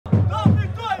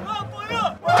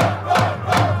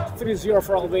3-0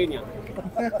 for Albania.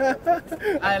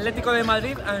 Atlético de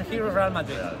Madrid and Hero Real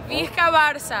Madrid. Vizca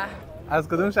Barça. از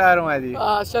کدوم شهر اومدی؟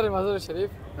 شهر مزار شریف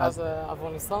از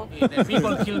افغانستان. The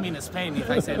people kill me in Spain if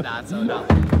I say that, so no.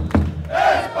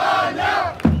 España!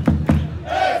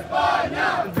 España!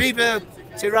 Viva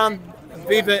Tehran,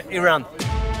 viva Iran.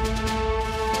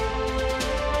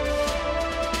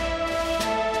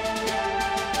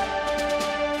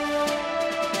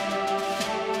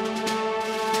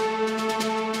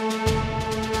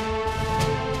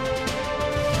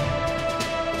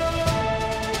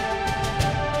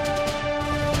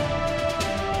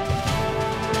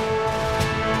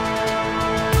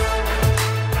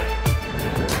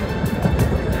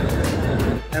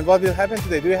 And what will happen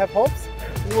today? Do you have hopes?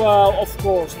 Well, of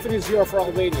course, 3-0 for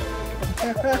Albania.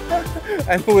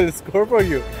 And who will score for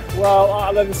you? Well,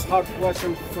 that is a hard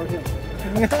question for him.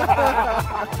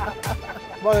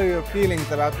 What are your feelings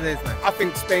about today's match? I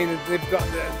think Spain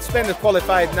have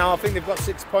qualified now. I think they've got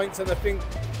 6 points, and I think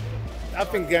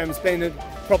Spain would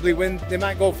probably win. They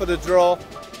might go for the draw.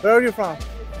 Where are you from?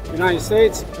 United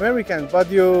States. American.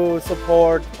 But you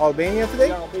support Albania today?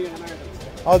 Yeah, Albanian Americans.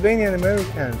 Albanian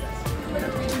Americans.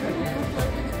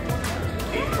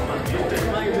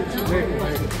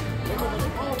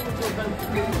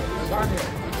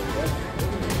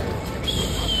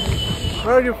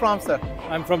 Where are you from, sir?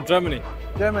 I'm from Germany.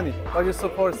 Germany. But you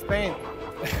support Spain?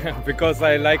 Because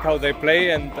I like how they play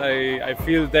and I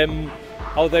feel them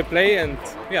how they play, and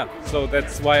yeah, so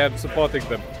that's why I'm supporting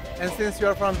them. And since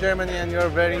you're from Germany and you're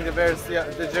wearing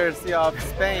the jersey of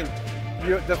Spain,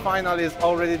 the final is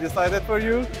already decided for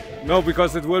you? No,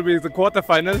 because it will be the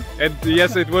quarterfinal, and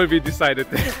yes, it will be decided.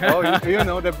 Oh, you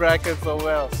know the bracket so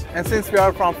well. And since we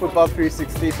are from Football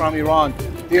 360 from Iran,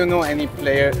 do you know any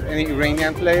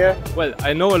Iranian player? Well,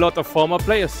 I know a lot of former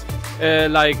players,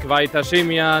 like Vait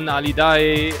Hashemian, Alidai,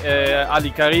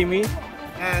 Ali Karimi.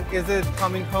 And is it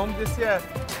coming home this year?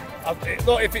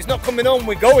 Look, if it's not coming home,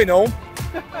 we're going home.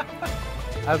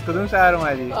 از کدوم شهر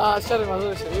اومدی؟ شهر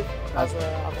مزار شریف از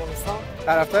افغانستان.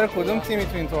 طرفدار کدوم تیمی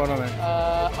تو این تورنمنت؟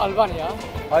 آلبانیا.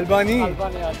 آلبانی؟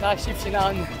 آلبانیا. تشریف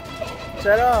شینان.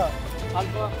 چرا؟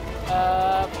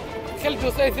 خیلی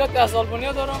دوستای زیادی از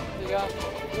آلبانیا دارم دیگه.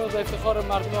 روز افتخار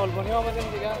مردم آلبانی آمدیم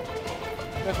دیگه.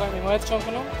 میخوایم حمایتشون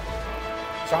کنم.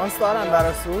 شانس دارن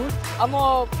برای صعود؟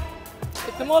 اما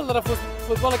احتمال داره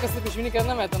فوتبال کسی پیش بینی کرد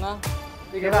نمیتونه.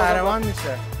 دیگه قهرمان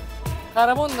میشه.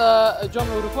 قهرمان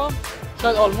جام اروپا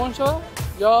شاید آلمان شود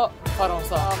یا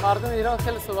فرانسه. مردم ایران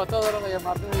خیلی صحبت‌ها دارن یا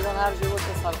مردم ایران هر جایی باشه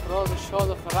سرفراز و شاد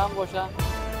و خرم باشن،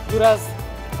 دور از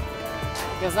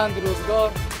گزند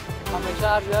روزگار، همیشه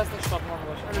هر جایی هستن شادمان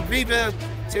باشن. Viva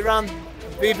Tehran,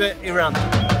 viva Iran.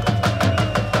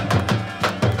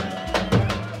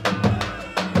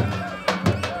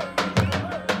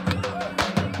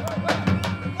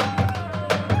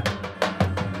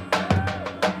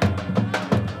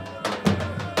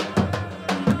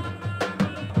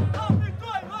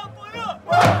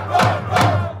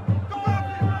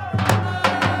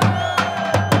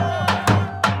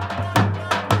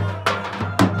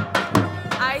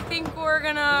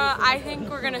 I think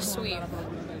we're gonna sweep,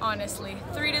 honestly.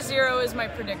 3-0 is my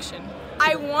prediction.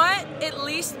 I want at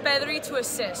least Bedri to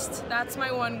assist. That's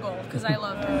my one goal, because I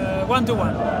love him.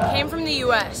 1-1. Came from the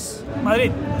US.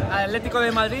 Madrid. Atlético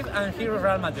de Madrid and Hero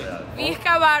Real Madrid.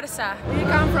 Vizca Barça. We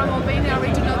come from Albania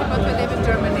originally, but we live in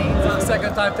Germany. It's the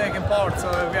second time taking part, so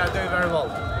we are doing very well.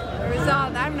 The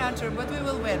result, I'm not sure, but we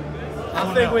will win. I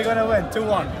think we're gonna win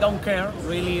 2-1. Don't care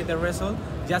really the result,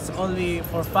 just only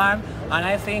for fun. And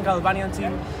I think Albanian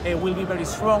team will be very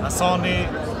strong. Asani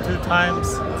 2 times,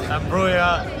 and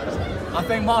Bruya. I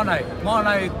think Mane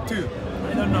 2.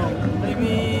 I don't know,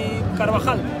 maybe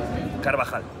Carvajal.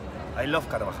 Carvajal. I love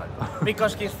Carvajal.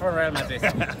 Because he's from Real Madrid.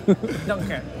 Don't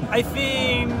care. I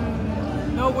think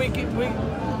no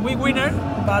we winner,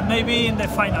 but maybe in the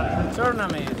final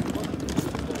tournament.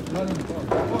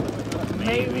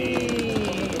 Maybe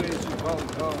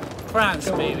France,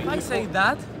 maybe. I say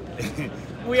that.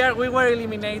 We were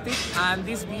eliminated, and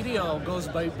this video goes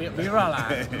viral.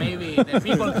 And maybe the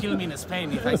people kill me in Spain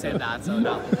if I say that. So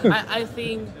no, I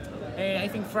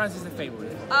think France is the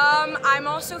favorite. I'm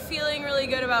also feeling really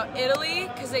good about Italy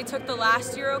because they took the last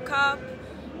Euro Cup.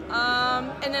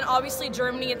 And then obviously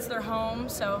Germany, it's their home,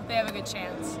 so they have a good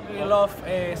chance. We love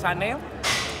Sané.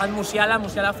 And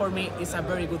Musiala for me is a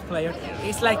very good player.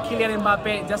 It's like Kylian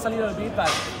Mbappe, just a little bit,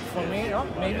 but for me, no,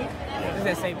 maybe it's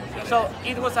the same. So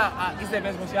it was it's the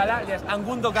best Musiala. Yes, and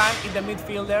Gundogan in the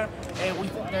midfielder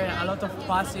with a lot of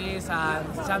passes and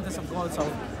chances of goals. So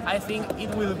I think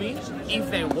it will be, if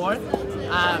they work,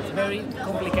 a very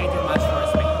complicated match for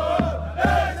Spain.